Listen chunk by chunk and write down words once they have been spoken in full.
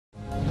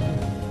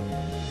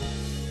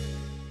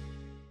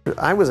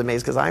I was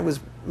amazed because I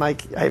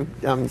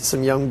have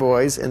some young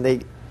boys,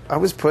 and I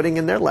was putting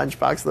in their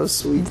lunchbox those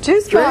sweet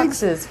juice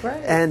drinks. boxes,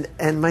 right?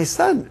 And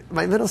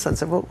my middle son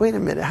said, "Well, wait a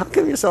minute. How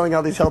come you're selling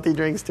all these healthy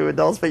drinks to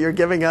adults, but you're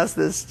giving us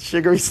this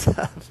sugary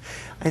stuff?"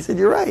 I said,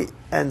 "You're right."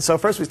 And so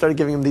first we started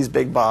giving him these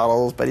big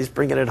bottles, but he's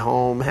bringing it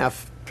home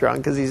half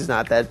drunk because he's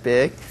not that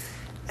big.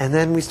 And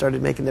then we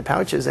started making the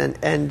pouches,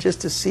 and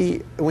just to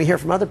see, we hear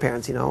from other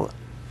parents,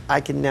 I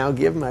can now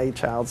give my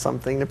child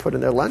something to put in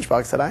their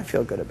lunchbox that I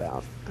feel good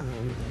about.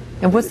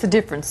 And what's the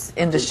difference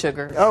in the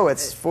sugar? Oh,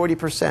 it's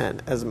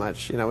 40% as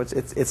much.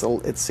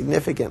 It's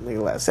significantly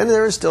less, and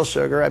there is still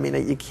sugar. I mean,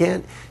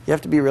 you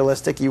have to be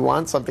realistic. You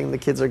want something the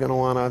kids are going to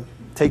want to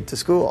take to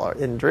school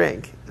and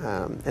drink,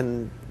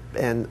 and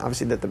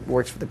obviously that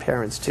works for the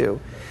parents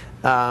too.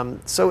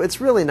 So it's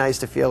really nice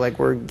to feel like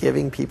we're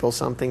giving people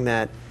something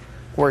that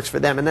works for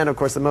them, and then of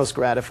course the most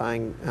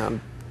gratifying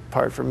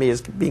part for me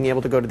is being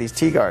able to go to these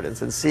tea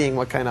gardens and seeing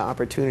what kind of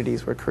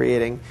opportunities we're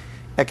creating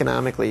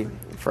economically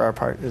for our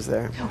partners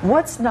there.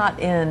 What's not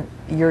in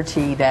your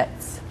tea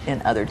that's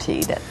in other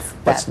tea?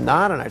 What's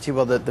not in our tea?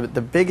 Well,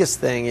 the biggest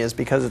thing is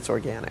because it's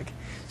organic.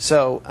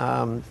 So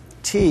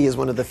tea is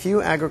one of the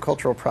few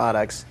agricultural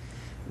products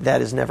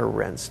that is never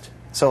rinsed.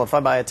 So if I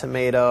buy a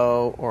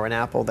tomato or an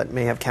apple that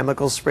may have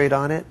chemicals sprayed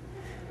on it,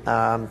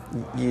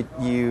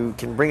 you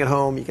can bring it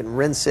home, you can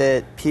rinse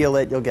it, peel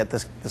it, you'll get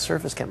the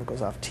surface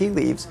chemicals off. Tea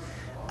leaves,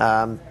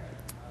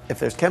 if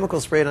there's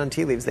chemicals sprayed on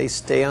tea leaves, they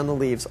stay on the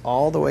leaves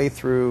all the way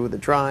through the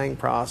drying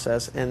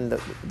process, and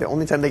the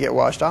only time they get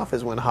washed off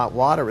is when hot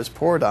water is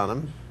poured on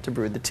them to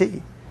brew the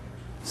tea.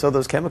 So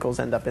those chemicals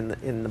end up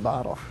in the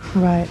bottle.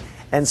 Right.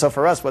 And so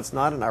for us, what's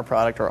not in our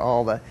product are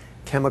all the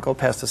chemical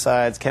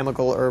pesticides,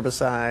 chemical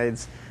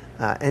herbicides,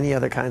 any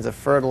other kinds of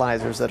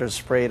fertilizers that are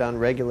sprayed on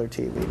regular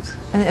tea leaves.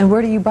 And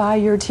where do you buy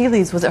your tea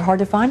leaves? Was it hard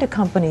to find a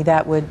company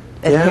that would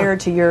adhere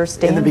to your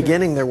standards? In the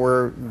beginning, there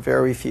were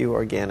very few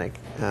organic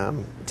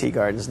tea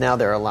gardens. Now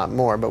there are a lot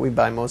more, but we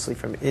buy mostly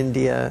from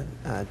India,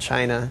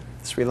 China,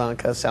 Sri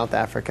Lanka, South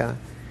Africa.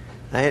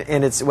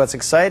 And what's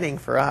exciting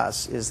for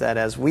us is that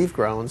as we've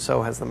grown,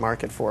 so has the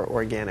market for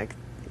organic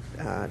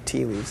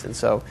tea leaves. And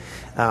so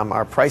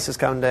our prices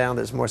come down,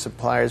 there's more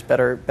suppliers,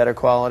 better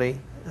quality,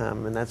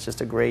 and that's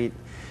just a great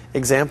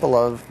example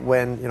of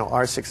when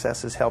our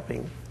success is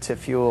helping to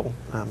fuel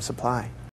supply.